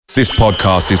This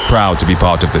podcast is proud to be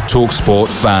part of the TalkSport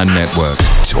Fan Network.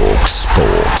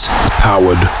 TalkSport.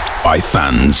 Powered by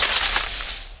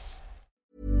fans.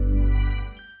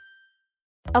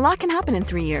 A lot can happen in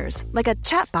 3 years. Like a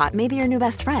chatbot may be your new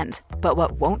best friend. But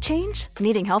what won't change?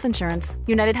 Needing health insurance.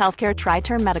 United Healthcare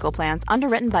Tri-Term Medical Plans,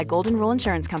 underwritten by Golden Rule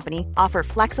Insurance Company, offer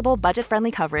flexible,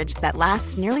 budget-friendly coverage that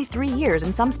lasts nearly 3 years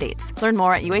in some states. Learn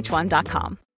more at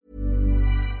uh1.com.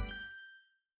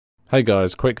 Hey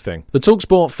guys, quick thing. The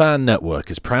TalkSport Fan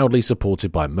Network is proudly supported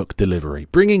by McDelivery,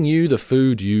 bringing you the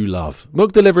food you love.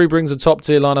 McDelivery brings a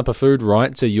top-tier lineup of food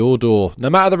right to your door. No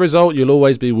matter the result, you'll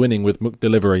always be winning with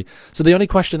McDelivery. So the only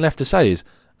question left to say is,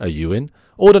 are you in?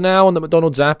 Order now on the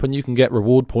McDonald's app and you can get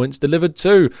reward points delivered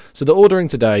too. So the ordering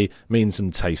today means some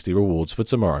tasty rewards for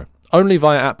tomorrow. Only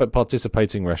via app at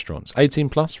participating restaurants. 18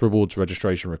 plus, rewards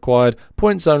registration required.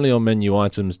 Points only on menu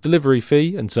items. Delivery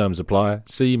fee and terms apply.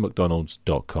 See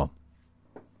mcdonalds.com.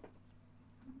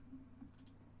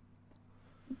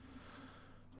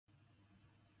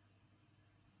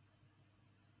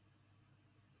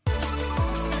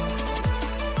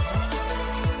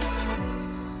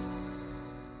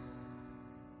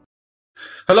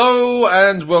 Hello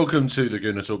and welcome to the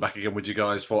Gooner Talk, back again with you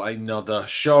guys for another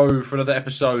show, for another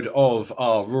episode of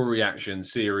our Raw Reaction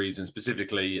series, and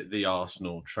specifically the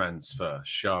Arsenal transfer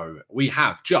show. We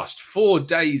have just 4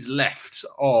 days left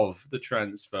of the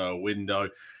transfer window,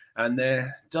 and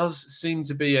there does seem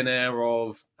to be an air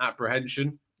of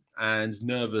apprehension and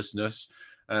nervousness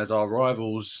as our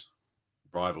rivals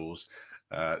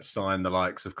sign the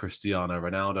likes of Cristiano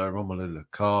Ronaldo, Romelu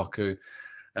Lukaku,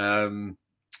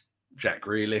 Jack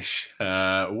Grealish.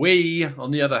 We,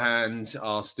 on the other hand,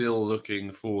 are still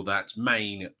looking for that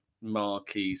main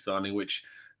marquee signing, which,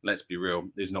 let's be real,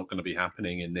 is not going to be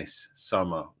happening in this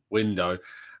summer window.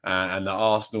 And the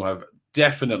Arsenal have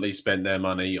definitely spent their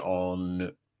money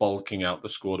on bulking out the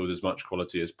squad with as much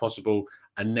quality as possible.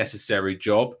 A necessary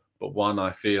job, but one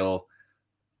I feel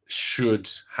should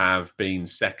have been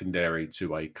secondary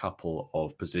to a couple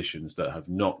of positions that have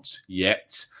not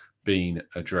yet been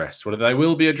addressed. Whether they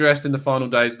will be addressed in the final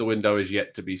days of the window is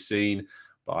yet to be seen,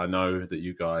 but I know that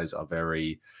you guys are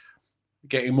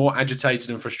getting more agitated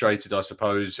and frustrated, I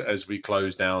suppose, as we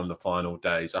close down the final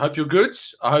days. I hope you're good.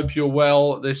 I hope you're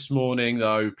well this morning,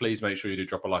 though. Please make sure you do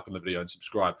drop a like on the video and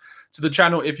subscribe to the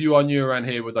channel if you are new around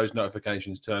here with those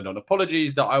notifications turned on.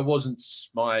 Apologies that I wasn't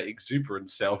my exuberant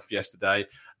self yesterday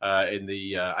in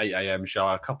the 8 a.m.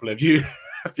 show.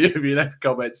 A few of you left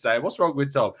comments saying, what's wrong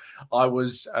with Tom? I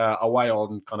was away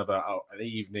on kind of an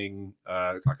evening,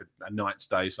 like a night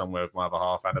stay somewhere with my other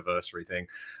half anniversary thing.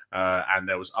 And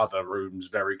there was other rooms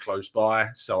very close by.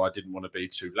 So I didn't want to be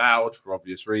too loud for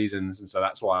obvious reasons. And so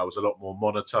that's why I was a lot more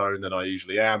monotone than I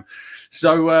usually am.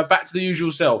 So back to the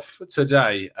usual self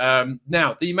today.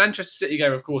 Now, the Manchester City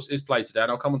game, of course, is played today. And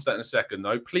I'll come on to that in a second,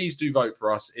 though. Please do vote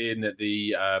for us in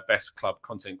the Best Club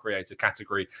Content Creator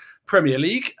category, Premier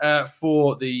League,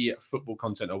 for the Football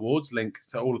Content Awards. Link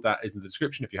to all of that is in the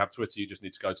description. If you have Twitter, you just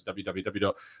need to go to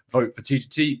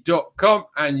www.votefortgt.com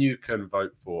and you can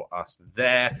vote for us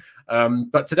there.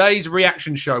 But today's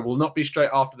reaction show will not be straight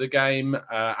after the game.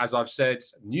 As I've said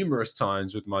numerous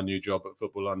times with my new job at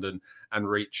Football London and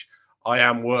Reach, I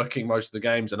am working most of the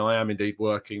games, and I am indeed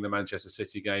working the Manchester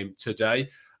City game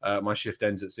today. My shift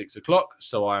ends at 6 o'clock,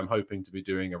 so I am hoping to be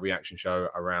doing a reaction show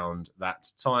around that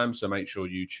time. So make sure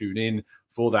you tune in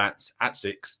for that at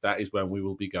 6. That is when we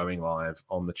will be going live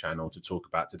on the channel to talk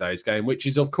about today's game, which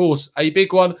is, of course, a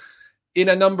big one in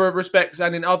a number of respects,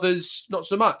 and in others, not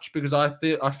so much, because I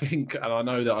think, and I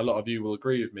know that a lot of you will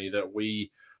agree with me, that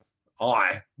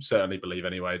I certainly believe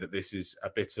anyway, that this is a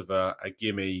bit of a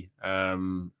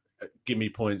give me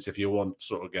points if you want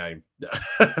sort of game,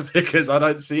 because I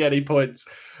don't see any points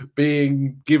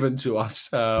being given to us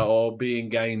or being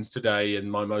gained today in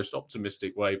my most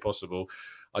optimistic way possible.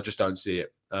 I just don't see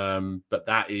it. But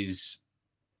that is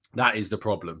the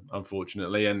problem,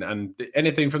 unfortunately. And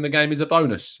anything from the game is a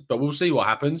bonus. But we'll see what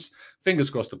happens.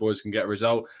 Fingers crossed the boys can get a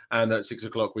result. And at 6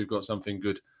 o'clock, we've got something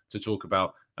good to talk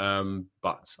about.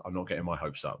 But I'm not getting my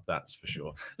hopes up, that's for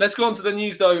sure. Let's go on to the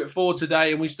news, though, for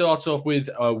today. And we start off with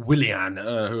Willian,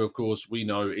 who, of course, we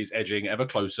know is edging ever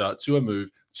closer to a move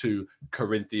to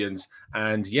Corinthians.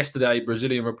 And yesterday,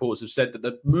 Brazilian reports have said that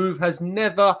the move has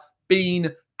never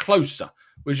been closer,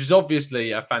 which is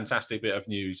obviously a fantastic bit of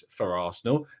news for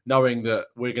Arsenal, knowing that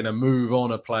we're going to move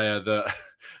on a player that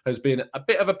has been a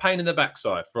bit of a pain in the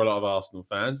backside for a lot of Arsenal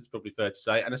fans, it's probably fair to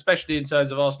say, and especially in terms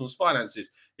of Arsenal's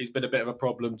finances, he's been a bit of a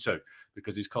problem too,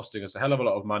 because he's costing us a hell of a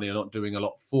lot of money and not doing a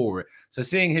lot for it. So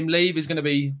seeing him leave is going to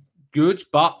be good,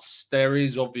 but there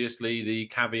is obviously the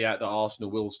caveat that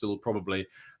Arsenal will still probably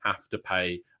have to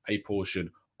pay a portion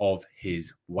of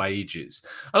his wages.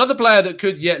 Another player that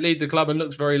could yet lead the club and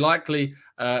looks very likely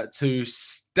to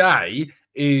stay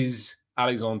is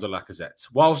Alexander Lacazette.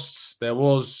 Whilst there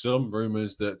was some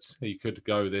rumours that he could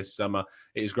go this summer,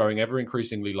 it is growing ever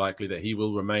increasingly likely that he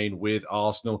will remain with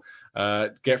Arsenal.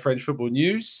 Get French Football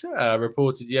News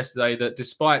reported yesterday that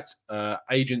despite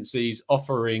agencies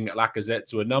offering Lacazette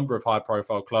to a number of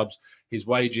high-profile clubs, his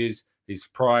wages, his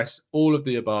price, all of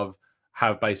the above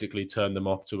have basically turned them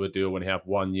off to a deal when he have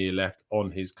 1 year left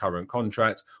on his current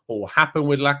contract. What will happen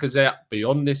with Lacazette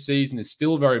beyond this season is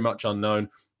still very much unknown.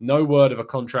 No word of a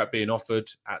contract being offered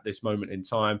at this moment in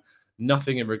time.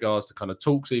 Nothing in regards to kind of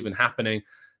talks even happening.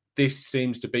 This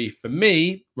seems to be, for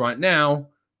me, right now,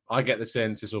 I get the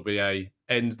sense this will be a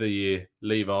end the year,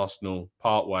 leave Arsenal,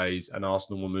 part ways, and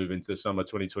Arsenal will move into the summer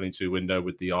 2022 window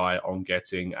with the eye on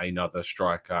getting another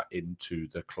striker into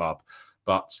the club.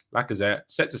 But Lacazette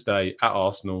set to stay at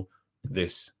Arsenal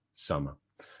this summer.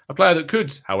 A player that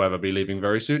could, however, be leaving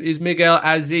very soon is Miguel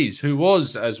Aziz, who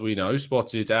was, as we know,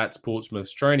 spotted at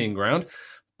Portsmouth's training ground.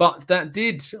 But that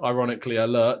did, ironically,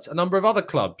 alert a number of other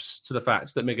clubs to the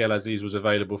fact that Miguel Aziz was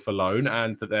available for loan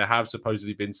and that there have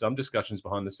supposedly been some discussions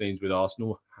behind the scenes with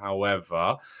Arsenal.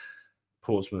 However,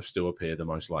 Portsmouth still appear the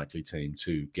most likely team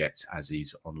to get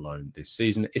Aziz on loan this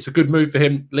season. It's a good move for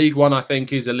him. League One, I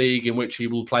think, is a league in which he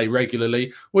will play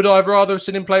regularly. Would I have rather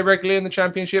seen him play regularly in the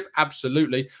Championship?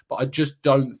 Absolutely. But I just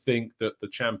don't think that the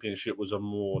Championship was a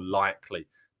more likely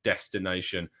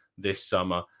destination this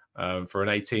summer for an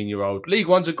 18-year-old. League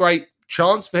One's a great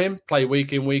chance for him. Play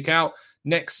week in, week out.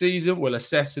 Next season, we'll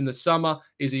assess in the summer.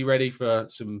 Is he ready for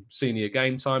some senior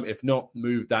game time? If not,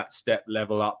 move that step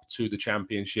level up to the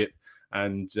Championship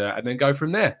and then go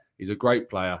from there. He's a great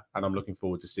player, and I'm looking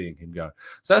forward to seeing him go.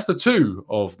 So that's the two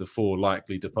of the four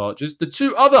likely departures. The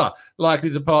two other likely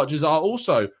departures are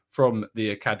also from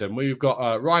the academy. We've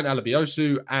got Ryan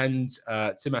Alabiosu and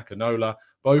Tim Akinola,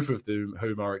 both of them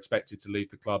whom are expected to leave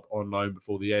the club on loan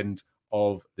before the end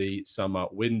of the summer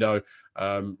window.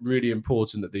 Really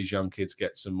important that these young kids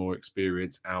get some more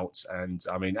experience out. And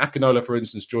I mean, Akinola, for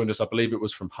instance, joined us, I believe it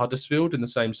was from Huddersfield in the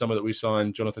same summer that we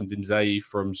signed Jonathan Dinzei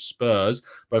from Spurs.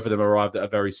 Both of them arrived at a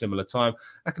very similar time.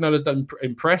 Akinola's done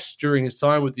impressed during his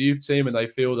time with the youth team, and they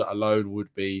feel that a loan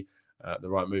would be the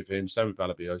right move for him. Same with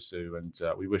Alabiosu, and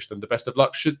we wish them the best of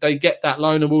luck should they get that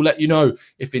loan, and we'll let you know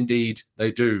if indeed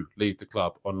they do leave the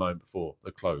club on loan before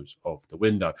the close of the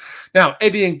window. Now,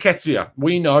 Eddie Nketiah,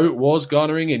 we know, was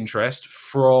garnering interest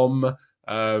from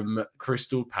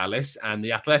Crystal Palace, and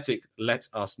The Athletic let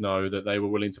us know that they were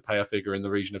willing to pay a figure in the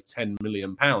region of £10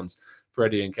 million for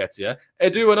Eddie Nketiah.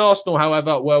 Edu and Arsenal,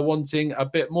 however, were wanting a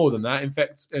bit more than that. In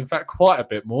fact, quite a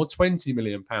bit more, £20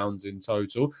 million in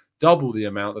total, double the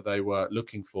amount that they were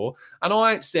looking for. And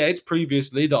I said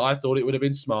previously that I thought it would have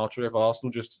been smarter if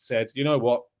Arsenal just said, you know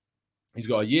what, he's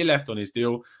got a year left on his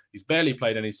deal. He's barely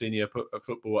played any senior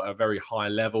football at a very high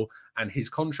level, and his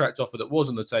contract offer that was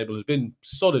on the table has been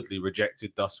solidly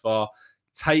rejected thus far.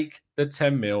 Take the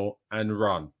 10 mil and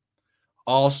run.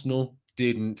 Arsenal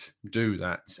didn't do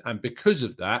that. And because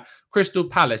of that, Crystal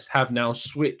Palace have now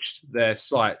switched their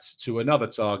sights to another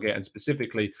target, and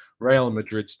specifically Real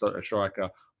Madrid striker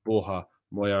Borja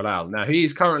Mayoral. Now, he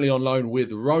is currently on loan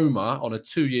with Roma on a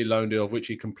 2-year loan deal, of which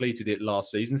he completed it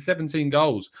last season. 17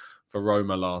 goals for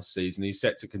Roma last season. He's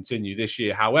set to continue this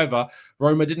year. However,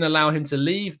 Roma didn't allow him to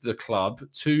leave the club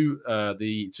to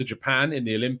Japan in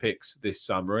the Olympics this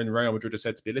summer, and Real Madrid are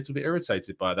said to be a little bit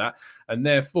irritated by that. And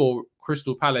therefore,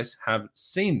 Crystal Palace have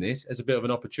seen this as a bit of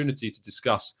an opportunity to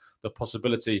discuss the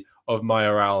possibility of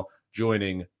Mayoral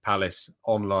joining Palace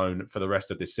on loan for the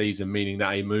rest of this season, meaning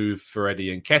that a move for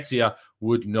Eddie Nketiah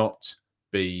would not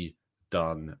be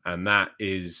done. And that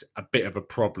is a bit of a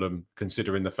problem,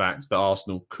 considering the fact that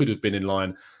Arsenal could have been in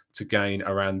line to gain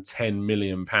around £10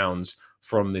 million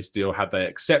from this deal had they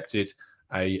accepted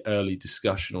an early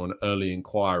discussion or an early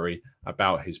inquiry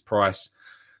about his price.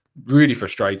 Really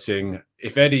frustrating.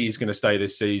 If Eddie is going to stay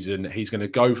this season, he's going to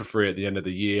go for free at the end of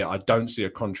the year. I don't see a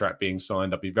contract being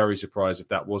signed. I'd be very surprised if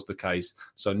that was the case.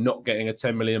 So not getting a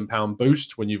 £10 million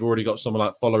boost when you've already got someone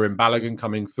like Folarin Balogun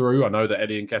coming through. I know that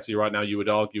Eddie Nketiah right now, you would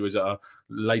argue, is at a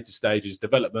later stages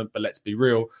development, but let's be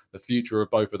real. The future of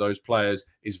both of those players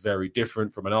is very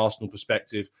different from an Arsenal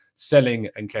perspective. Selling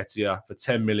Nketiah for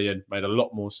 10 million made a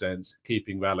lot more sense.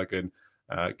 Keeping Balogun,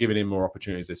 giving him more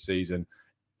opportunities this season,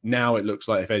 now it looks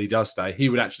like if Eddie does stay, he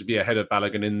would actually be ahead of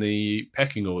Balogun in the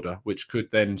pecking order, which could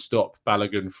then stop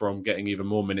Balogun from getting even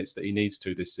more minutes that he needs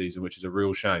to this season, which is a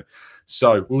real shame.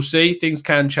 So we'll see. Things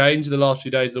can change in the last few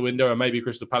days of the window, and maybe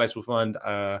Crystal Palace will find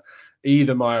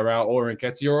either Mayoral or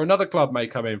Nketiah, or another club may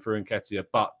come in for Nketiah.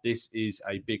 But this is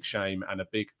a big shame and a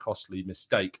big costly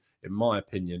mistake, in my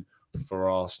opinion, for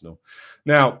Arsenal.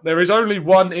 Now, there is only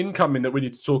one incoming that we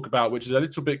need to talk about, which is a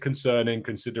little bit concerning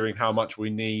considering how much we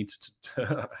need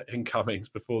incomings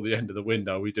before the end of the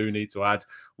window. We do need to add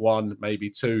one, maybe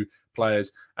two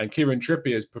players. And Kieran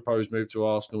Trippier's proposed move to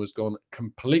Arsenal has gone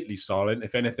completely silent.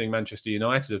 If anything, Manchester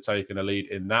United have taken a lead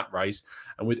in that race.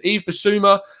 And with Yves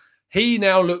Bissouma, he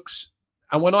now looks,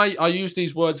 and when I use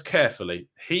these words carefully,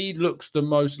 he looks the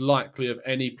most likely of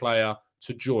any player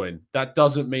to join. That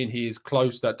doesn't mean he is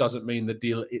close. That doesn't mean the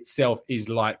deal itself is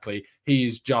likely. He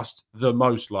is just the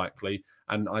most likely.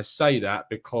 And I say that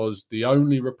because the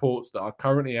only reports that are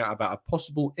currently out about a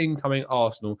possible incoming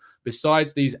Arsenal,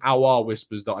 besides these Aouar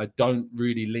whispers that I don't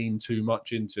really lean too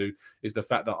much into, is the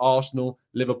fact that Arsenal,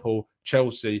 Liverpool,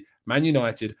 Chelsea, Man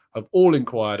United have all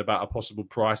inquired about a possible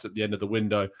price at the end of the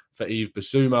window for Yves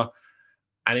Bissouma.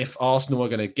 And if Arsenal are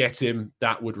going to get him,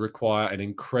 that would require an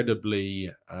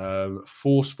incredibly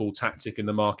forceful tactic in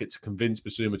the market to convince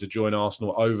Bissouma to join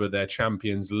Arsenal over their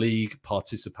Champions League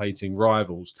participating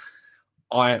rivals.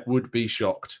 I would be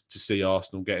shocked to see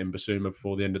Arsenal getting Bissouma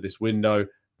before the end of this window.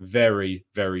 Very,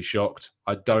 very shocked.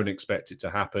 I don't expect it to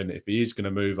happen. If he is going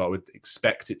to move, I would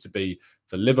expect it to be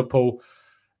for Liverpool.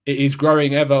 It is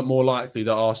growing ever more likely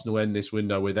that Arsenal end this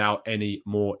window without any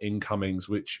more incomings,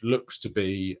 which looks to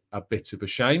be a bit of a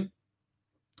shame.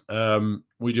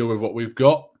 We deal with what we've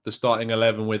got. The starting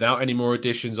 11 without any more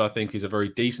additions, I think, is a very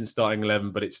decent starting 11,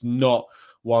 but it's not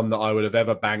one that I would have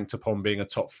ever banked upon being a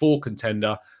top 4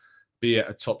 contender, be it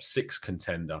a top 6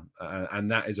 contender.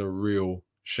 And that is a real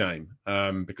shame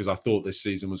because I thought this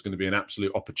season was going to be an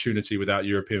absolute opportunity without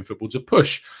European football to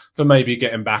push for maybe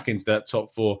getting back into that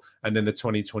top 4, and then the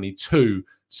 2022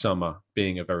 summer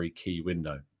being a very key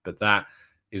window. But that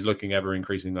is looking ever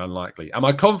increasingly unlikely. Am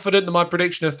I confident that my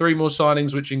prediction of 3 more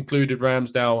signings, which included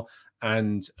Ramsdale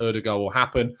and Ødegaard, will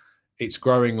happen? It's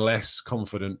growing less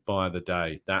confident by the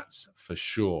day, that's for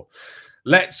sure.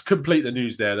 Let's complete the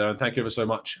news there, though, and thank you ever so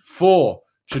much for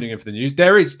tuning in for the news.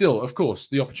 There is still, of course,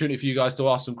 the opportunity for you guys to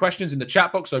ask some questions in the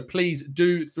chat box, so please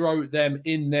do throw them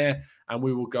in there, and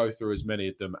we will go through as many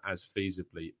of them as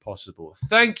feasibly possible.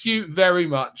 Thank you very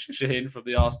much, Shaheen, from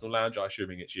the Arsenal Lounge. I'm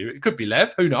assuming it's you. It could be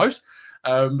Lev, who knows?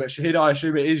 But Shaheen, I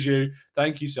assume it is you.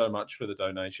 Thank you so much for the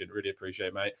donation. Really appreciate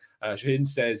it, mate. Shaheen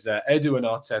says, Edu and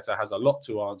Arteta has a lot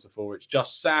to answer for. It's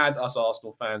just sad, us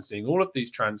Arsenal fans, seeing all of these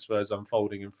transfers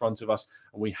unfolding in front of us,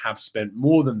 and we have spent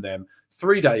more than them.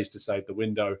 3 days to save the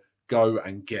window. Go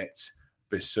and get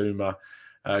Bissouma.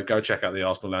 Go check out the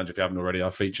Arsenal Lounge if you haven't already. I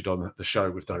featured on the show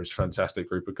with those fantastic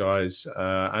group of guys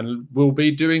and will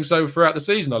be doing so throughout the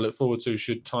season. I look forward to,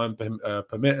 should time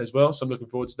permit as well. So I'm looking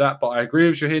forward to that. But I agree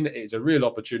with Shaheen. It's a real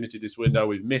opportunity this window.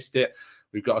 We've missed it.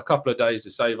 We've got a couple of days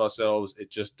to save ourselves.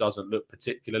 It just doesn't look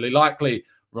particularly likely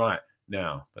right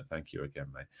now. But thank you again,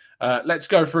 mate. Let's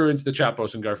go through into the chat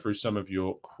box and go through some of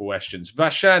your questions.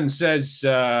 Vashan says,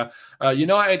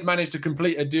 United managed to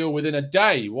complete a deal within a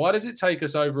day. Why does it take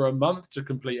us over a month to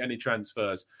complete any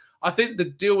transfers? I think the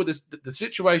deal with this, the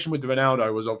situation with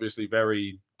Ronaldo was obviously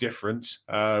very different.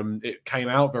 It came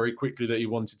out very quickly that he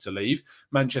wanted to leave.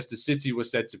 Manchester City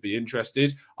was said to be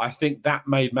interested. I think that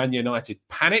made Man United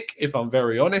panic, if I'm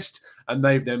very honest, and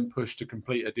they've then pushed to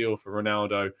complete a deal for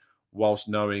Ronaldo, whilst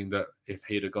knowing that if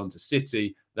he'd have gone to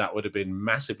City, that would have been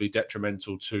massively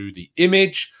detrimental to the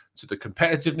image, to the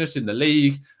competitiveness in the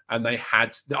league. And they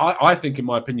had, I think, in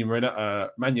my opinion,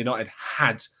 Man United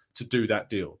had to do that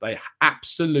deal. They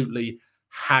absolutely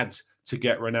had to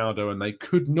get Ronaldo, and they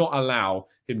could not allow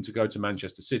him to go to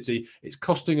Manchester City. It's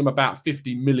costing him about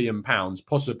 £50 million,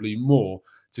 possibly more,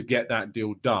 to get that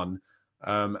deal done.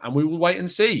 And we will wait and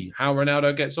see how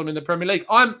Ronaldo gets on in the Premier League.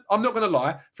 I'm not going to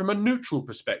lie. From a neutral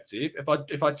perspective,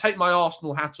 if I take my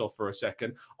Arsenal hat off for a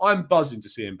second, I'm buzzing to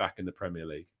see him back in the Premier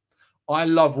League. I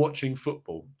love watching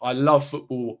football. I love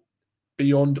football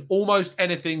beyond almost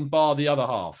anything bar the other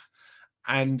half.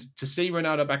 And to see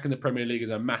Ronaldo back in the Premier League is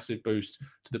a massive boost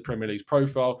to the Premier League's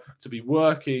profile. To be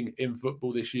working in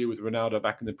football this year with Ronaldo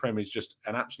back in the Premier is just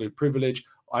an absolute privilege.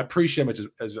 I appreciate him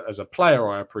as a player.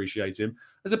 I appreciate him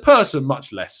as a person,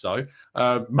 much less so,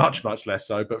 much less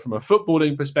so. But from a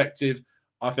footballing perspective,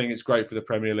 I think it's great for the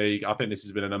Premier League. I think this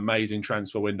has been an amazing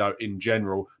transfer window in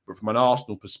general. But from an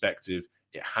Arsenal perspective,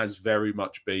 it has very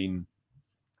much been,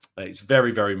 it's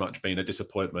very, very much been a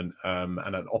disappointment and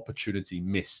an opportunity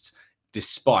missed,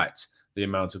 despite the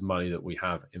amount of money that we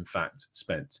have, in fact,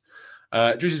 spent.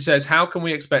 Drizzy says, how can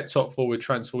we expect top four with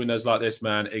transfer windows like this,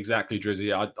 man? Exactly,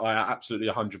 Drizzy. I absolutely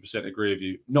 100% agree with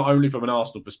you. Not only from an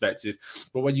Arsenal perspective,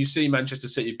 but when you see Manchester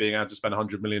City being able to spend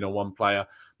 100 million on one player,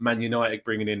 Man United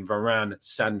bringing in Varane,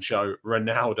 Sancho,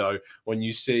 Ronaldo, when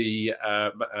you see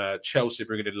Chelsea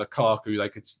bringing in Lukaku, they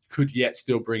could yet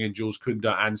still bring in Jules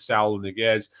Koundé and Saul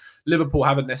Niguez. Liverpool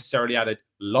haven't necessarily added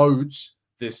loads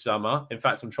this summer. In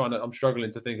fact, I'm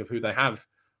struggling to think of who they have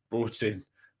brought in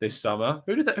this summer.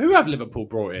 Who have Liverpool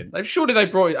brought in? Surely they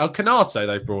brought in Konate.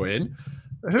 They've brought in.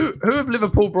 Who have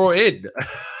Liverpool brought in?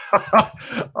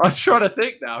 I'm trying to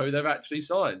think now who they've actually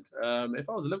signed. If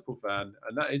I was a Liverpool fan,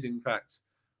 and that is in fact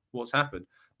what's happened,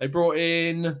 they brought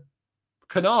in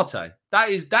Konate. That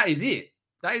is it.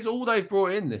 That is all they've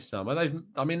brought in this summer.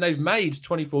 They've made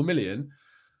 24 million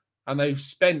and they've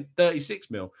spent 36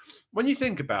 mil. When you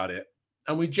think about it,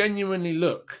 and we genuinely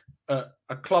look at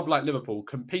a club like Liverpool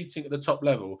competing at the top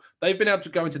level, they've been able to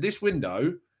go into this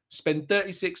window, spend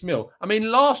 36 mil. I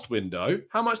mean, last window,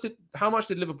 how much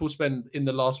did Liverpool spend in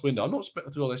the last window? I'm not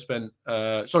sure they spent.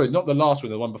 Sorry, not the last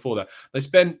window, the one before that. They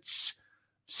spent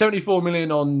 74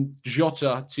 million on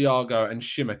Jota, Thiago, and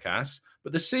Shimikas.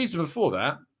 But the season before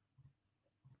that,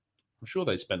 I'm sure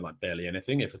they spent like barely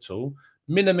anything, if at all.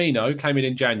 Minamino came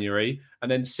in January,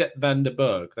 and then Sepp van der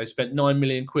Berg. They spent 9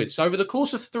 million quid. So over the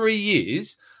course of 3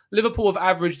 years, Liverpool have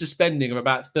averaged a spending of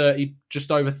about just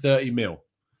over 30 mil.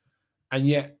 And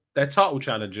yet they're title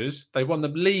challengers. They won the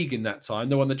league in that time.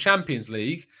 They won the Champions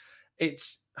League.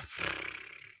 It's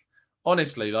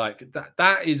honestly like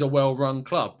that is a well-run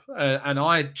club. And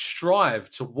I strive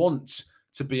to want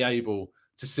to be able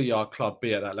to see our club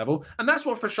be at that level. And that's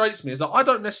what frustrates me, is that I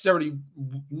don't necessarily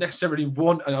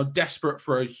want, and I'm desperate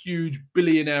for a huge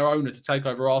billionaire owner to take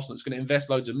over Arsenal that's going to invest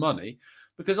loads of money,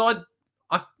 because I'd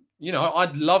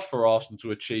love for Arsenal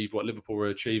to achieve what Liverpool were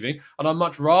achieving, and I'd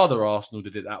much rather Arsenal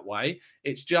did it that way.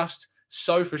 It's just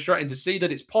so frustrating to see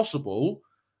that it's possible,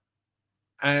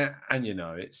 and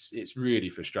it's really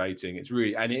frustrating. It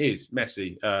is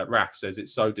messy. Raf says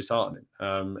it's so disheartening.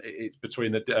 It's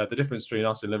between the difference between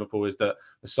us and Liverpool is that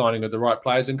the signing of the right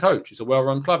players and coach. It's a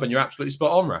well-run club, and you're absolutely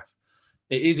spot on, Raf.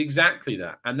 It is exactly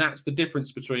that, and that's the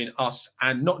difference between us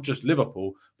and not just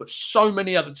Liverpool, but so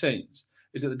many other teams.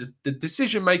 Is that the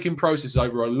decision-making process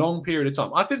over a long period of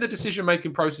time. I think the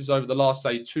decision-making process over the last,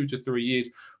 say, 2 to 3 years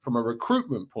from a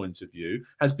recruitment point of view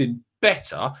has been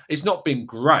better. It's not been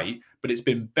great, but it's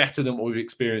been better than what we've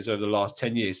experienced over the last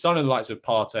 10 years. Signing the likes of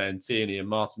Partey and Tierney and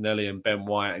Martinelli and Ben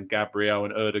White and Gabriel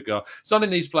and Erdegaard. Signing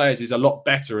these players is a lot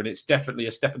better, and it's definitely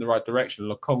a step in the right direction.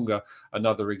 Lokonga,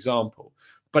 another example.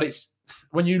 But it's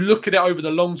when you look at it over the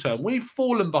long term, we've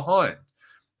fallen behind.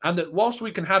 And that whilst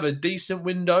we can have a decent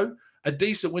window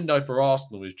for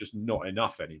Arsenal is just not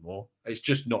enough anymore. It's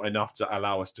just not enough to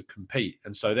allow us to compete.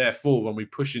 And so therefore, when we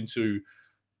push into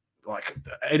like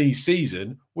any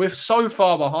season, we're so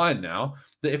far behind now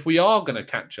that if we are going to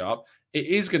catch up, it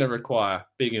is going to require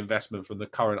big investment from the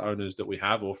current owners that we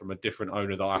have, or from a different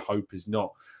owner that I hope is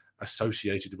not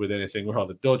associated with anything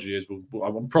rather dodgy.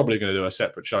 I'm probably going to do a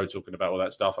separate show talking about all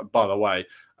that stuff. And by the way,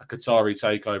 a Qatari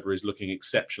takeover is looking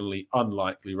exceptionally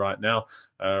unlikely right now.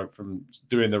 From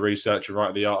doing the research and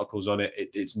writing the articles on it,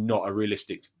 it's not a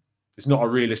realistic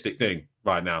thing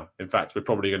right now. In fact, we're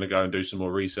probably going to go and do some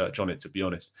more research on it, to be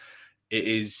honest. It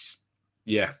is,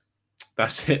 yeah.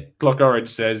 That's it. Block Orange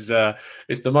says,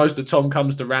 it's the most that Tom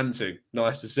comes to ranting.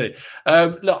 Nice to see.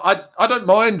 Look, I don't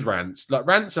mind rants. Like,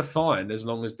 rants are fine as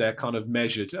long as they're kind of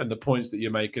measured and the points that you're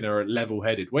making are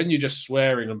level-headed. When you're just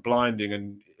swearing and blinding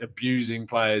and abusing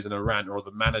players in a rant, or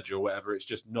the manager or whatever,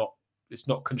 it's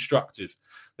not constructive.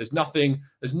 There's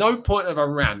no point of a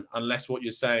rant unless what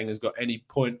you're saying has got any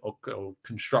point or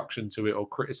construction to it, or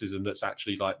criticism that's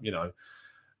actually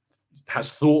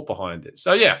has thought behind it.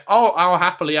 So yeah, I'll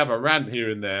happily have a rant here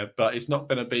and there, but it's not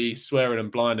going to be swearing and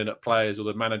blinding at players or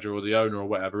the manager or the owner or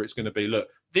whatever. It's going to be, look,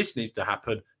 this needs to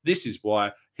happen. This is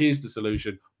why. Here's the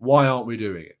solution. Why aren't we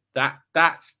doing it?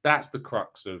 That's the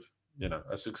crux of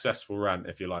a successful rant,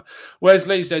 if you like. Wes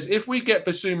Lee says, if we get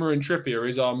Bissouma and Trippier,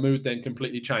 is our mood then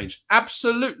completely changed?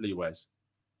 Absolutely, Wes.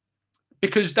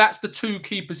 Because that's the two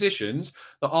key positions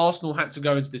that Arsenal had to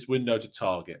go into this window to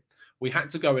target. We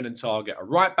had to go in and target a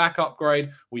right-back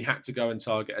upgrade. We had to go and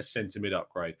target a centre-mid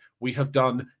upgrade. We have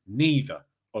done neither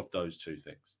of those two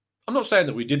things. I'm not saying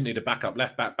that we didn't need a backup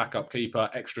left-back, backup keeper,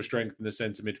 extra strength in the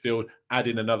centre midfield, add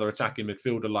in another attacking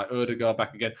midfielder like Erdegaard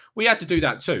back again. We had to do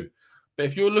that too. But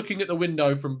if you're looking at the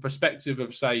window from perspective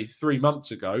of, say, 3 months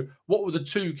ago, what were the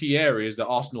two key areas that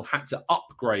Arsenal had to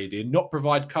upgrade in, not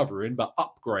provide cover in, but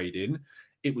upgrade in?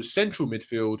 It was central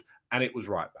midfield and it was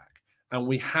right-back. And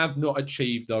we have not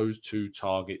achieved those two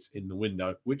targets in the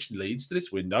window, which leads to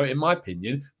this window, in my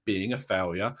opinion, being a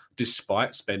failure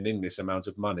despite spending this amount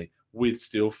of money with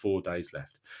still 4 days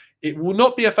left. It will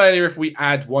not be a failure if we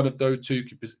add one of those two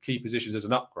key positions as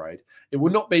an upgrade. It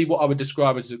will not be what I would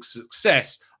describe as a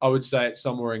success. I would say it's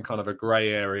somewhere in kind of a grey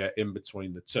area in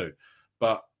between the two.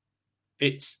 But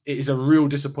it is a real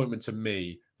disappointment to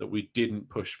me that we didn't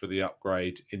push for the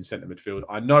upgrade in centre midfield.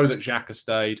 I know that Xhaka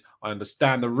stayed. I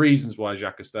understand the reasons why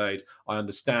Xhaka stayed. I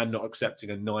understand not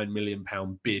accepting a £9 million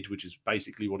bid, which is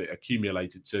basically what it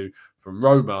accumulated to from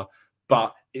Roma.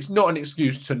 But it's not an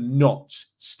excuse to not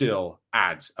still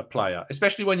add a player,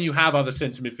 especially when you have other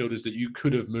centre midfielders that you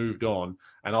could have moved on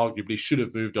and arguably should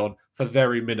have moved on for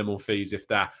very minimal fees, if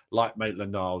that, like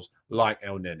Maitland-Niles, like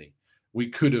El Neni. We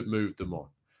could have moved them on.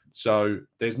 So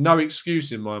there's no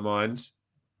excuse in my mind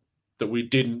that we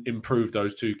didn't improve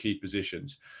those two key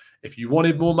positions. If you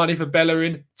wanted more money for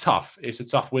Bellerin, tough. It's a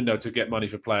tough window to get money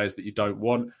for players that you don't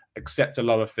want, accept a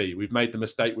lower fee. We've made the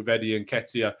mistake with Eddie and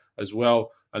Nketiah as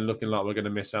well, and looking like we're going to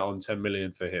miss out on 10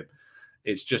 million for him.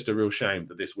 It's just a real shame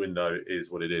that this window is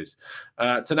what it is.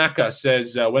 Tanaka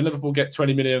says, when Liverpool get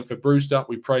 20 million for Brewster,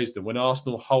 we praise them. When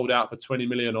Arsenal hold out for 20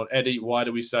 million on Eddie, why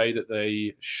do we say that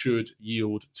they should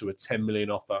yield to a 10 million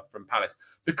offer from Palace?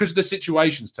 Because of the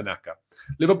situations, Tanaka.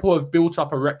 Liverpool have built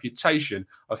up a reputation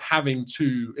of having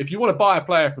to, if you want to buy a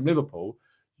player from Liverpool,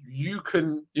 you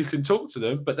can talk to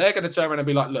them, but they're going to turn around and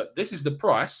be like, look, this is the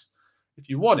price. If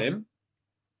you want him,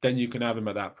 then you can have him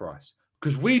at that price.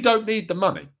 Because we don't need the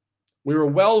money. We're a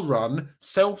well-run,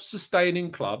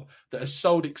 self-sustaining club that has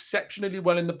sold exceptionally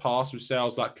well in the past with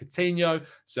sales like Coutinho,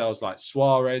 sales like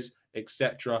Suarez,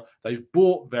 etc. They've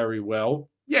bought very well.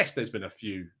 Yes, there's been a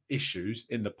few issues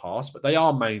in the past, but they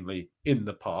are mainly in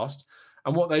the past.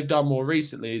 And what they've done more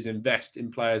recently is invest in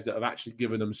players that have actually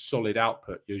given them solid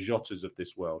output. Your Jotas of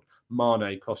this world.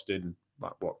 Mane costing,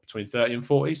 between 30 and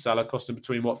 40? Salah costing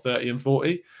between, 30 and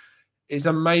 40? It's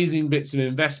amazing bits of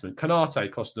investment. Konate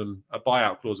cost them a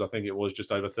buyout clause, I think it was,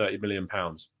 just over £30 million.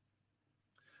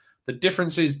 The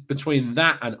difference is between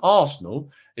that and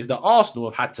Arsenal is that Arsenal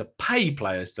have had to pay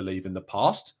players to leave in the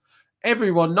past.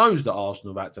 Everyone knows that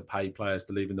Arsenal have had to pay players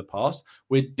to leave in the past.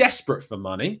 We're desperate for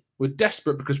money. We're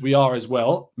desperate because we are as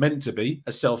well meant to be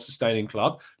a self-sustaining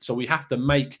club. So we have to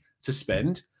make to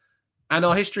spend. And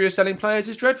our history of selling players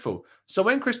is dreadful. So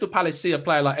when Crystal Palace see a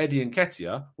player like Eddie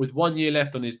Nketiah with 1 year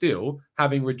left on his deal,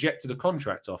 having rejected a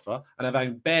contract offer and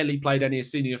having barely played any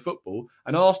senior football,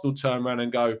 and Arsenal turn around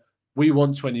and go, we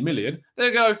want 20 million,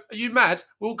 they go, are you mad?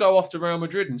 We'll go off to Real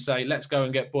Madrid and say, let's go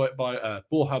and get Borja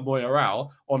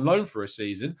Mayoral on loan for a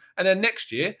season. And then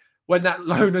next year, when that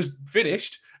loan has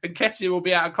finished, Nketiah will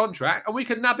be out of contract and we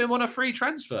can nab him on a free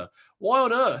transfer. Why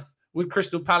on earth would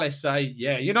Crystal Palace say,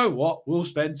 yeah, you know what, we'll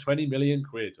spend 20 million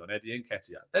quid on Eddie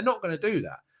Nketiah? They're not going to do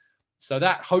that. So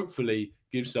that hopefully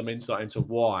gives some insight into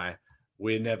why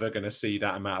we're never going to see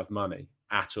that amount of money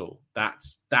at all.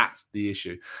 That's the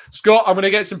issue. Scott, I'm going to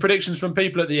get some predictions from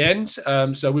people at the end.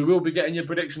 So we will be getting your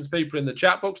predictions, people, in the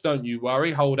chat box. Don't you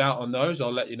worry. Hold out on those.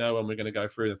 I'll let you know when we're going to go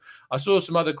through them. I saw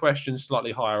some other questions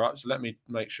slightly higher up, so let me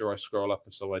make sure I scroll up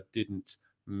so I didn't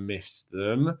miss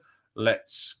them.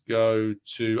 Let's go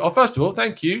to... first of all,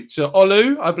 thank you to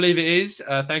Olu, I believe it is.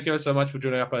 Thank you so much for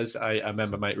joining up as a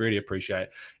member, mate. Really appreciate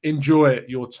it. Enjoy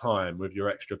your time with your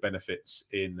extra benefits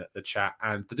in the chat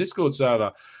and the Discord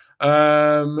server.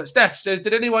 Steph says,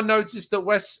 did anyone notice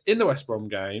that in the West Brom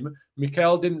game,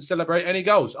 Mikel didn't celebrate any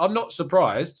goals? I'm not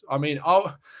surprised. I mean,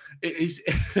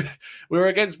 we're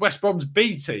against West Brom's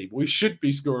B team. We should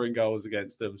be scoring goals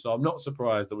against them. So I'm not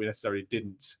surprised that we necessarily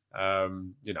didn't,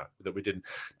 that we didn't.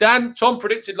 Dan, Tom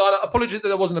predicted lineup. Apologies that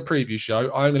there wasn't a preview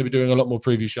show. I'm going to be doing a lot more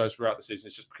preview shows throughout the season.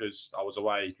 It's just because I was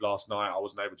away last night. I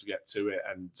wasn't able to get to it.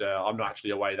 And I'm not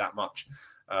actually away that much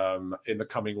in the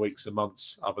coming weeks and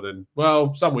months, other than,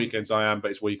 some weekends I am,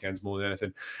 but it's weekends more than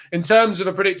anything. In terms of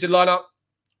a predicted lineup,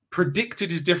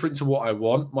 predicted is different to what I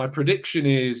want. My prediction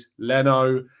is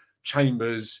Leno,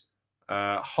 Chambers,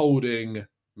 Holding,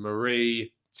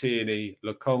 Marie, Tierney,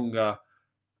 Lokonga,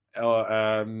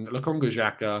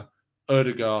 Xhaka,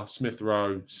 Odegaard, Smith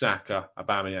Rowe, Saka,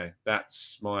 Aubameyang.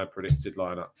 That's my predicted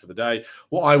lineup for the day.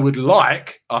 What I would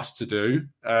like us to do,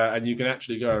 and you can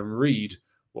actually go and read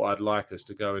what I'd like us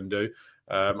to go and do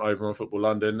over on Football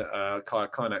London.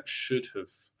 Kainak should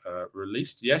have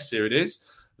released. Yes, here it is.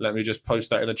 Let me just post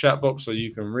that in the chat box so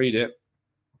you can read it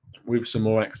with some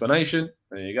more explanation.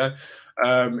 There you go.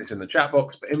 It's in the chat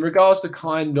box. But in regards to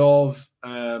kind of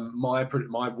my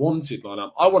wanted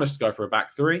lineup, I want us to go for a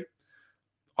back three.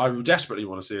 I desperately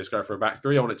want to see us go for a back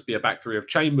three. I want it to be a back three of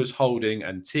Chambers, Holding,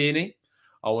 and Tierney.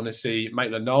 I want to see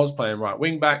Maitland-Niles playing right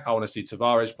wing back. I want to see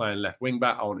Tavares playing left wing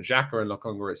back. I want Xhaka and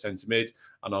Lokonga at centre mid.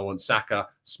 And I want Saka,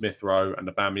 Smith Rowe, and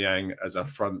Aubameyang as a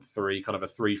front three, kind of a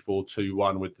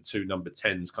 3-4-2-1 with the two number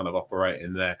 10s kind of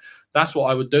operating there. That's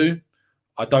what I would do.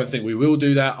 I don't think we will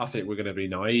do that. I think we're going to be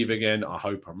naive again. I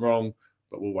hope I'm wrong,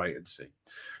 but we'll wait and see.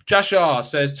 Jashar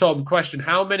says, Tom, question,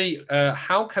 how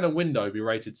can a window be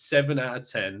rated 7 out of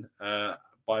 10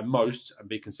 by most and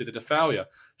be considered a failure?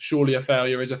 Surely a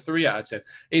failure is a 3 out of 10.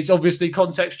 It's obviously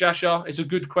context, Jashar. It's a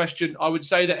good question. I would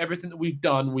say that everything that we've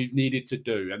done, we've needed to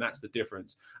do, and that's the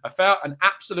difference. An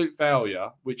absolute failure,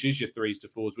 which is your 3s to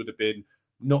 4s, would have been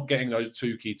not getting those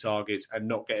 2 key targets and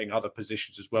not getting other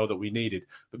positions as well that we needed.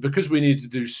 But because we needed to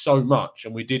do so much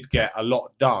and we did get a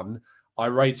lot done, I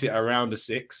rate it around a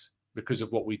 6 because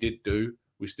of what we did do.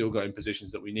 We still got in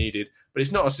positions that we needed, but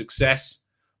it's not a success.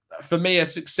 For me, a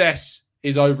success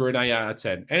is over an 8 out of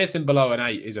 10. Anything below an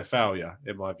 8 is a failure,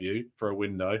 in my view, for a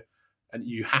window. And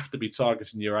you have to be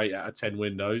targeting your 8 out of 10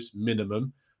 windows,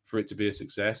 minimum, for it to be a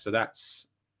success. So that's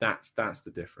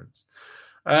the difference.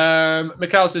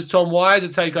 Mikhail says, Tom, why is a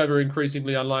takeover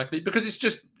increasingly unlikely? Because it's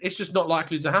just not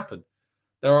likely to happen.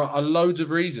 There are loads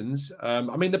of reasons.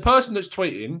 The person that's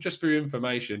tweeting, just for your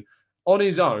information, on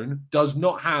his own does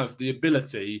not have the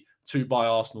ability to buy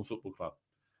Arsenal Football Club.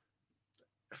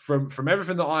 From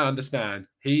everything that I understand,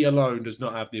 he alone does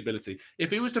not have the ability.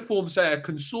 If he was to form, say, a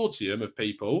consortium of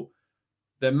people,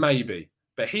 then maybe.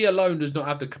 But he alone does not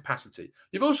have the capacity.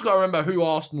 You've also got to remember who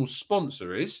Arsenal's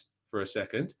sponsor is for a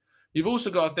second. You've also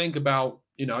got to think about,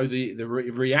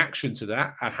 the reaction to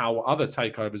that and how other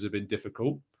takeovers have been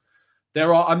difficult.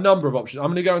 There are a number of options. I'm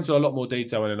going to go into a lot more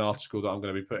detail in an article that I'm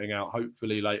going to be putting out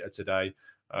hopefully later today,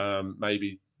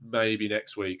 maybe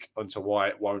next week, onto why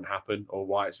it won't happen or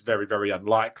why it's very, very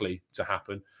unlikely to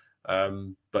happen.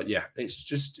 But yeah, it's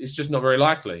just not very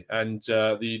likely. And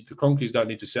the Cronkies don't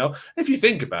need to sell. If you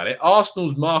think about it,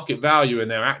 Arsenal's market value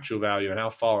and their actual value and how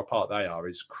far apart they are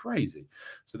is crazy.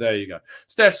 So there you go.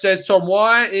 Steph says, Tom,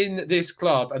 why in this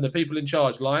club and the people in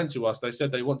charge lying to us? They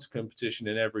said they want to competition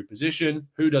in every position.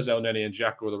 Who does El Neni and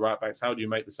Xhaka or the right backs? How do you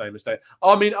make the same mistake?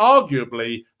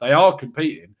 Arguably, they are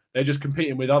competing. They're just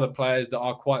competing with other players that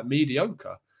are quite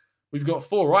mediocre. We've got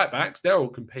 4 right backs. They're all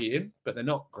competing, but they're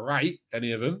not great,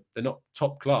 any of them. They're not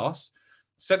top class.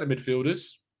 Centre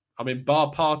midfielders,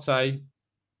 bar Partey,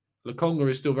 Lokonga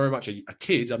is still very much a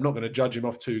kid. I'm not going to judge him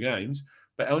off 2 games.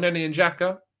 But El Neni and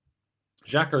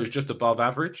Xhaka is just above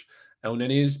average. El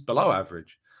Neni is below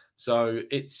average. So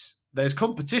there's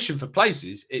competition for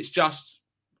places. It's just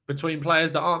between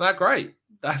players that aren't that great.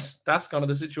 That's kind of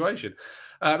the situation.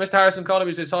 Mr. Harrison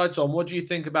Carnaby says, hi, Tom. What do you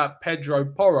think about Pedro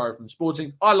Porro from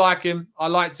Sporting? I like him. I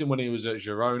liked him when he was at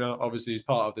Girona. Obviously, he's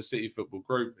part of the City Football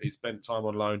Group. He spent time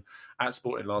on loan at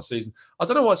Sporting last season. I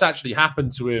don't know what's actually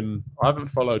happened to him. I haven't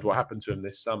followed what happened to him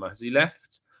this summer. Has he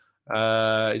left?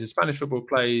 He's a Spanish football,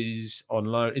 plays on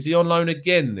loan. Is he on loan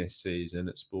again this season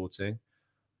at Sporting?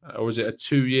 Or was it a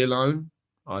 2-year loan?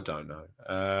 I don't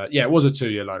know. It was a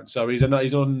 2-year loan. So he's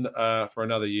on for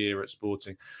another year at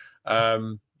Sporting.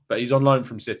 But he's on loan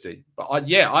from City. But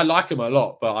I like him a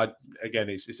lot. But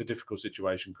it's a difficult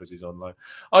situation because he's on loan.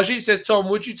 Ajit says, Tom,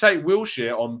 would you take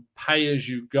Wilshere on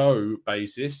pay-as-you-go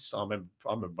basis? I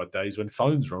remember my days when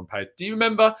phones were on pay. Do you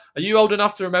remember? Are you old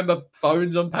enough to remember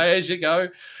phones on pay-as-you-go?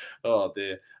 Oh,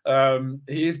 dear.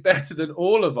 He is better than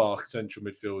all of our central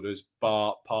midfielders,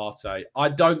 bar Partey. I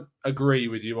don't agree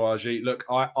with you, Ajit. Look,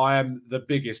 I am the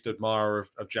biggest admirer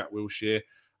of Jack Wilshere.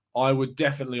 I would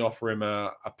definitely offer him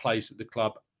a place at the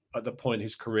club at the point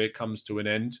his career comes to an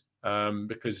end,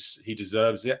 because he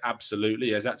deserves it. Absolutely.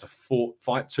 He has had to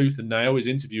fight tooth and nail. His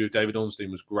interview with David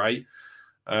Ornstein was great.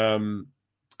 And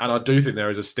I do think there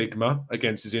is a stigma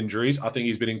against his injuries. I think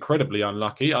he's been incredibly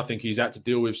unlucky. I think he's had to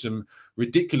deal with some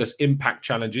ridiculous impact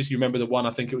challenges. You remember the one,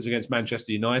 I think it was against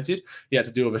Manchester United. He had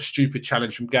to deal with a stupid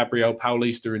challenge from Gabriel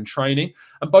Paulista in training.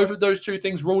 And both of those 2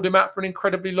 things ruled him out for an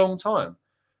incredibly long time.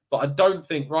 But I don't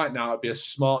think right now it'd be a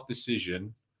smart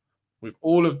decision with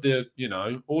all of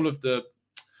the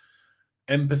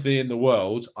empathy in the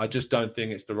world. I just don't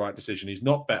think it's the right decision. He's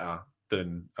not better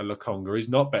than a Lokonga. He's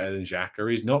not better than Xhaka.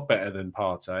 He's not better than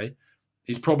Partey.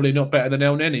 He's probably not better than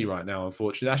El Neni right now,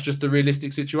 unfortunately. That's just the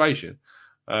realistic situation.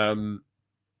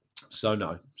 So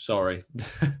no, sorry.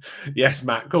 Yes,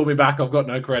 Matt, call me back. I've got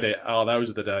no credit. Oh, those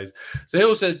are the days. So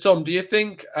Hill says, Tom, do you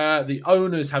think the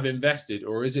owners have invested,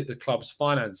 or is it the club's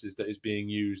finances that is being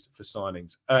used for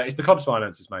signings? It's the club's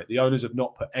finances, mate. The owners have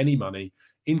not put any money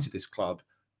into this club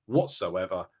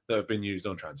whatsoever that have been used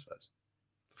on transfers.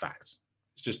 Facts.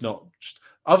 It's just not.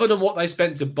 Other than what they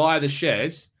spent to buy the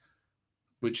shares,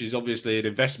 which is obviously an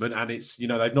investment, and it's,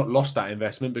 they've not lost that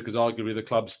investment because arguably the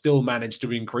club still managed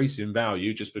to increase in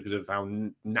value just because of how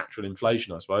natural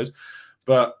inflation, I suppose.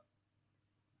 But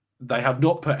they have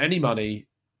not put any money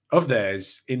of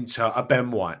theirs into a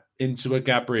Ben White, into a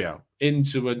Gabriel,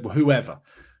 into a whoever.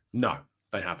 No,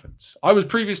 they haven't. I was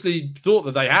previously thought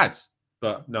that they had,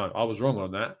 but no, I was wrong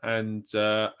on that. And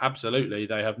absolutely,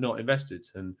 they have not invested.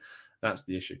 And that's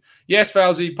the issue. Yes,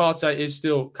 Fauzi, Partey is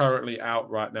still currently out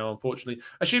right now, unfortunately.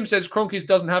 Ashim says, Kroenkes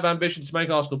doesn't have ambition to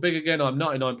make Arsenal big again. I'm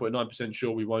 99.9%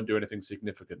 sure we won't do anything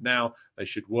significant now. They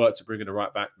should work to bring in a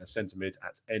right back and a centre mid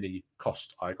at any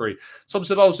cost. I agree. Tom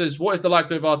Savol says, what is the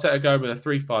likelihood of Arteta going with a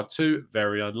 3-5-2?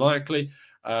 Very unlikely.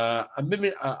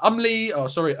 Ami.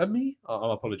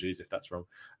 Apologies if that's wrong.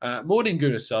 Morning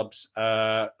Guna subs.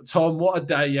 Tom, what a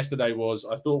day yesterday was.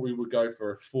 I thought we would go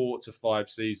for 4 to 5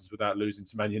 seasons without losing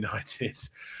to Man United.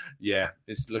 Yeah,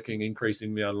 it's looking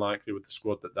increasingly unlikely with the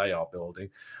squad that they are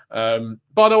building.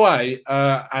 By the way,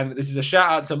 and this is a shout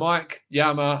out to Mike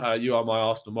Yama. You are my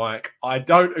Arsenal Mike. I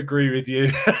don't agree with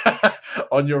you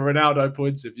on your Ronaldo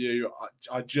points of view.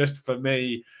 I just, for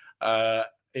me,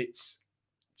 it's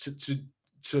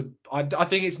I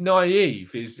think it's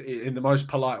naive, is in the most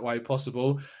polite way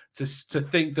possible, to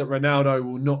think that Ronaldo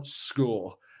will not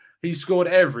score. He's scored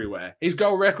everywhere. His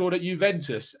goal record at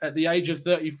Juventus at the age of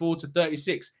 34 to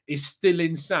 36 is still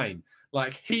insane.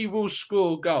 Like, he will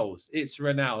score goals. It's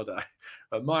Ronaldo.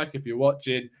 But Mike, if you're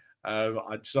watching,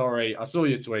 I'm sorry. I saw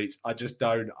your tweets. I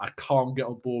can't get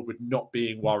on board with not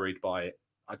being worried by it.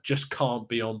 I just can't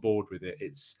be on board with it.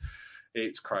 It's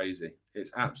crazy.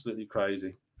 It's absolutely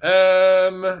crazy.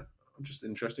 Just an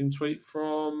interesting tweet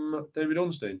from David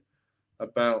Ornstein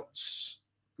about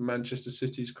Manchester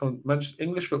City's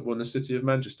English football in the city of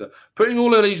Manchester. Putting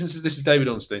all allegiances, this is David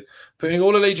Ornstein, putting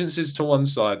all allegiances to one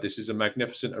side, this is a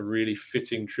magnificent, a really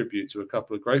fitting tribute to a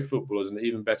couple of great footballers and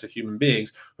even better human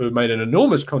beings who have made an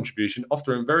enormous contribution,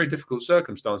 often in very difficult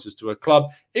circumstances, to a club,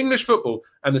 English football,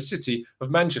 and the city of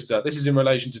Manchester. This is in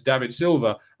relation to David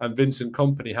Silva and Vincent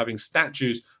Kompany having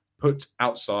statues put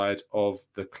outside of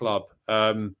the club.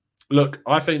 Look,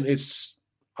 I think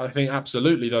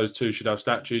absolutely those two should have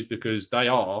statues because they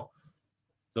are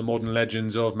the modern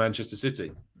legends of Manchester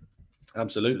City.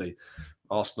 Absolutely.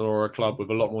 Arsenal are a club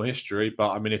with a lot more history, but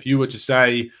I mean, if you were to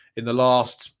say in the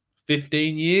last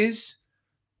 15 years,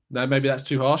 no, maybe that's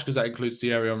too harsh because that includes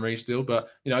Thierry Henry still, but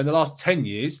in the last 10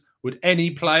 years, would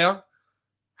any player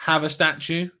have a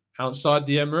statue outside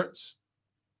the Emirates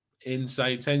in,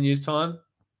 say, 10 years' time?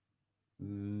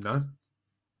 No,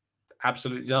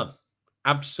 absolutely none.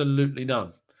 Absolutely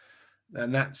none.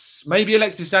 And that's maybe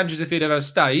Alexis Sanchez, if he'd ever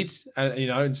stayed,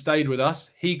 and stayed with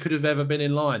us, he could have ever been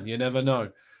in line. You never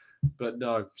know. But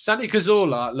no, Santi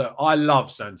Cazorla. Look, I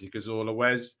love Santi Cazorla,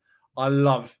 Wes. I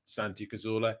love Santi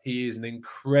Cazorla. He is an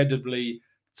incredibly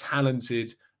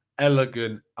talented,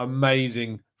 elegant,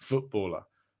 amazing footballer.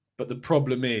 But the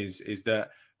problem is that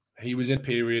he was in a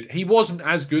period. He wasn't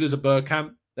as good as a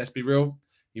Bergkamp. Let's be real.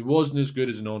 He wasn't as good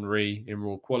as an Henry in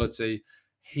raw quality.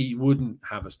 He wouldn't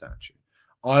have a statue.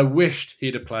 I wished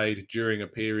he'd have played during a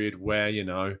period where, he'd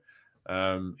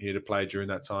have played during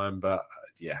that time. But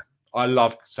yeah, I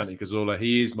love Santi Cazorla.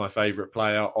 He is my favourite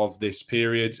player of this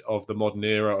period, of the modern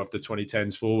era, of the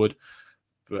 2010s forward.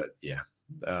 But yeah,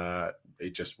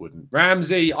 it just wouldn't.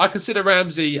 Ramsey, I consider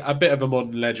Ramsey a bit of a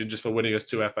modern legend just for winning us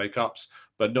 2 FA Cups,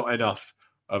 but not enough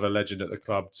of a legend at the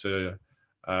club to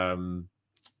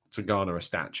garner a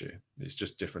statue. It's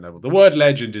just different level. The word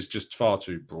legend is just far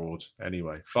too broad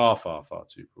anyway. Far, far, far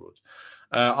too broad.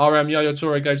 RM Yaya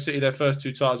Toure gave City their first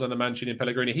 2 titles under Mancini and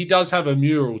Pellegrini. He does have a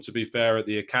mural, to be fair, at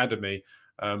the academy,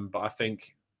 but I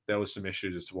think there was some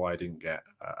issues as to why he didn't get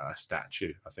a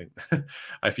statue. I think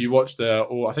if you watch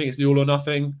I think it's the All or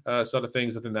Nothing side of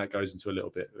things, I think that goes into a little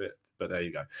bit of it. But there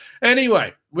you go.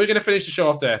 Anyway, we're going to finish the show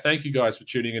off there. Thank you guys for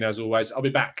tuning in as always. I'll be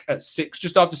back at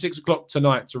just after 6 o'clock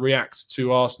tonight to react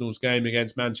to Arsenal's game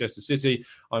against Manchester City.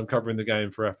 I'm covering the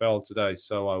game for FL today,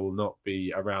 so I will not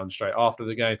be around straight after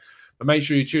the game. But make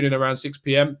sure you tune in around 6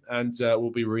 p.m. and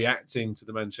we'll be reacting to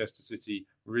the Manchester City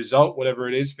result, whatever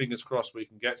it is. Fingers crossed we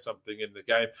can get something in the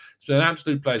game. It's been an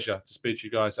absolute pleasure to speak to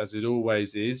you guys, as it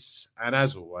always is. And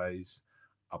as always,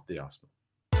 up the Arsenal.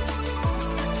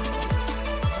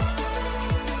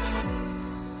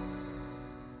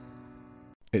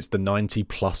 It's the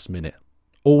 90-plus minute.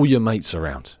 All your mates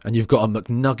around, and you've got a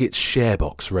McNuggets share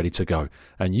box ready to go,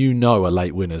 and you know a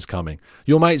late winner's coming.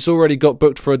 Your mate's already got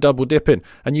booked for a double dipping,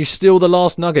 and you steal the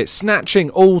last nugget, snatching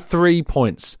all 3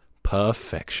 points.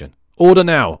 Perfection. Order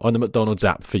now on the McDonald's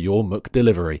app for your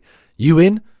McDelivery. You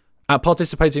in? At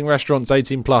participating restaurants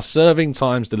 18+, serving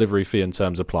times, delivery fee and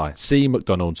terms apply. See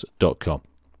mcdonalds.com.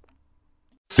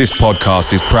 This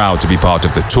podcast is proud to be part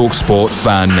of the TalkSport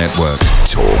Fan Network.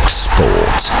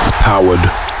 TalkSport.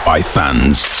 Powered by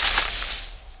fans.